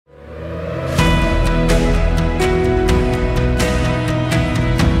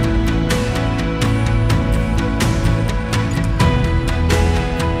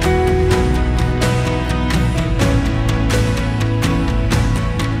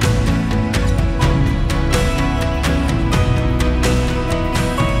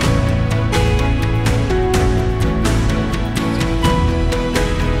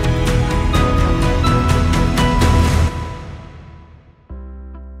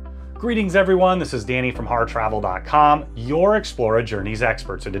Greetings everyone, this is Danny from HorrorTravel.com, your Explora Journeys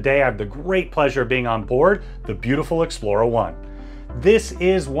expert. So today I have the great pleasure of being on board the beautiful Explora I. This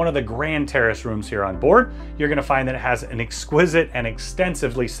is one of the Grand Terrace rooms here on board. You're going to find that it has an exquisite and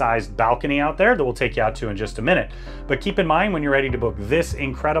extensively sized balcony out there that we'll take you out to in just a minute. But keep in mind, when you're ready to book this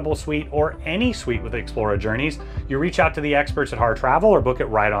incredible suite or any suite with Explora Journeys, you reach out to the experts at Horror Travel or book it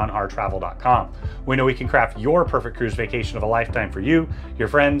right on HorrorTravel.com. We know we can craft your perfect cruise vacation of a lifetime for you, your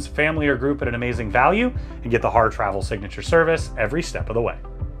friends, family, or group at an amazing value, and get the Horror Travel signature service every step of the way.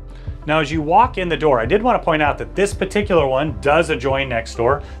 Now, as you walk in the door, I did want to point out that this particular one does adjoin next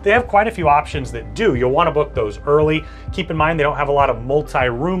door. They have quite a few options that do. You'll want to book those early. Keep in mind, they don't have a lot of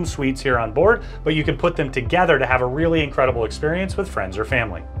multi-room suites here on board, but you can put them together to have a really incredible experience with friends or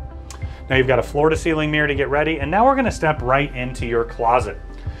family. Now you've got a floor-to-ceiling mirror to get ready, and now we're going to step right into your closet.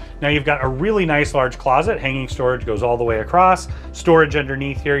 Now you've got a really nice large closet. Hanging storage goes all the way across. Storage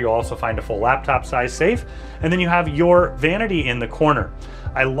underneath here. You'll also find a full laptop size safe. And then you have your vanity in the corner.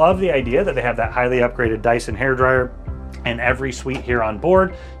 I love the idea that they have that highly upgraded Dyson hairdryer in every suite here on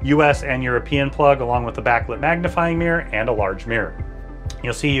board. US and European plug along with the backlit magnifying mirror and a large mirror.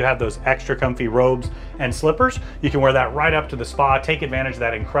 You'll see you have those extra comfy robes and slippers. You can wear that right up to the spa, take advantage of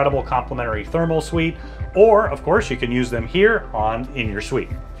that incredible complimentary thermal suite, or of course you can use them here in your suite.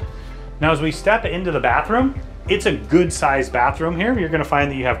 Now as we step into the bathroom, it's a good sized bathroom here. You're gonna find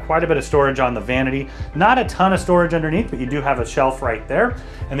that you have quite a bit of storage on the vanity. Not a ton of storage underneath, but you do have a shelf right there.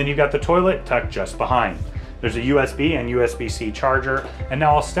 And then you've got the toilet tucked just behind. There's a USB and USB-C charger. And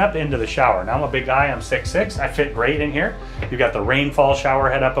now I'll step into the shower. Now I'm a big guy, I'm 6'6", I fit great in here. You've got the rainfall shower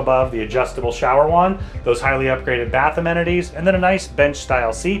head up above, the adjustable shower wand, those highly upgraded bath amenities, and then a nice bench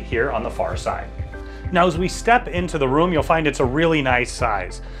style seat here on the far side. Now as we step into the room, you'll find it's a really nice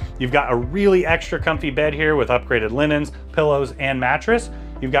size. You've got a really extra comfy bed here with upgraded linens, pillows, and mattress.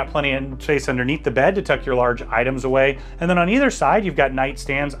 You've got plenty of space underneath the bed to tuck your large items away. And then on either side, you've got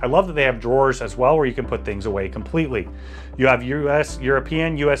nightstands. I love that they have drawers as well where you can put things away completely. You have US,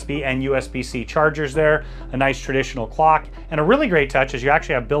 European, USB, and USB-C chargers there, a nice traditional clock, and a really great touch is you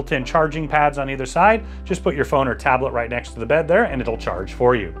actually have built-in charging pads on either side. Just put your phone or tablet right next to the bed there and it'll charge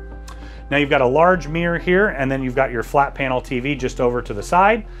for you. Now you've got a large mirror here, and then you've got your flat panel TV just over to the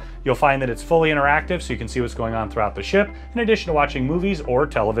side. You'll find that it's fully interactive, so you can see what's going on throughout the ship, in addition to watching movies or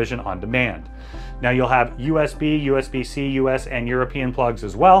television on demand. Now you'll have USB, USB-C, US, and European plugs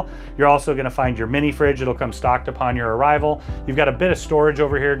as well. You're also going to find your mini fridge. It'll come stocked upon your arrival. You've got a bit of storage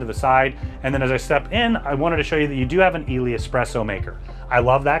over here to the side. And then as I step in, I wanted to show you that you do have an Ely espresso maker. I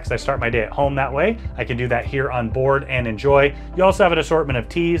love that because I start my day at home that way. I can do that here on board and enjoy. You also have an assortment of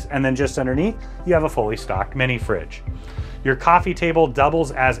teas, and then just underneath, you have a fully stocked mini fridge. Your coffee table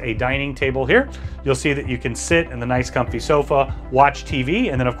doubles as a dining table here. You'll see that you can sit in the nice comfy sofa, watch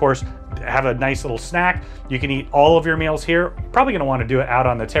TV, and then of course have a nice little snack. You can eat all of your meals here. Probably gonna wanna do it out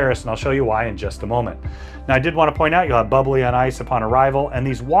on the terrace, and I'll show you why in just a moment. Now I did wanna point out you'll have bubbly on ice upon arrival, and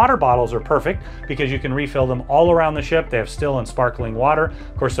these water bottles are perfect because you can refill them all around the ship. They have still and sparkling water.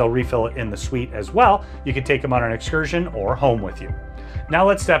 Of course, they'll refill it in the suite as well. You can take them on an excursion or home with you. Now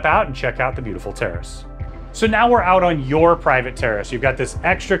let's step out and check out the beautiful terrace. So now we're out on your private terrace. You've got this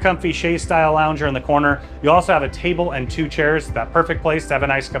extra comfy chaise style lounger in the corner. You also have a table and 2 chairs, that perfect place to have a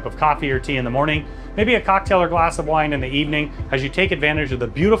nice cup of coffee or tea in the morning, maybe a cocktail or glass of wine in the evening as you take advantage of the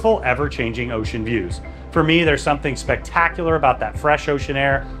beautiful ever-changing ocean views. For me, there's something spectacular about that fresh ocean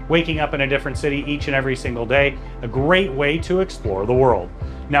air, waking up in a different city each and every single day, a great way to explore the world.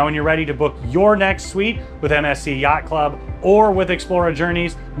 Now, when you're ready to book your next suite with MSC Yacht Club or with Explora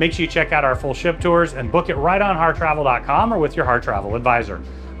Journeys, make sure you check out our full ship tours and book it right on HorrorTravel.com or with your Horror Travel advisor.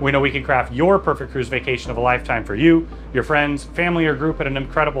 We know we can craft your perfect cruise vacation of a lifetime for you, your friends, family, or group at an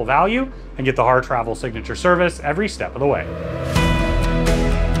incredible value, and get the Horror Travel signature service every step of the way.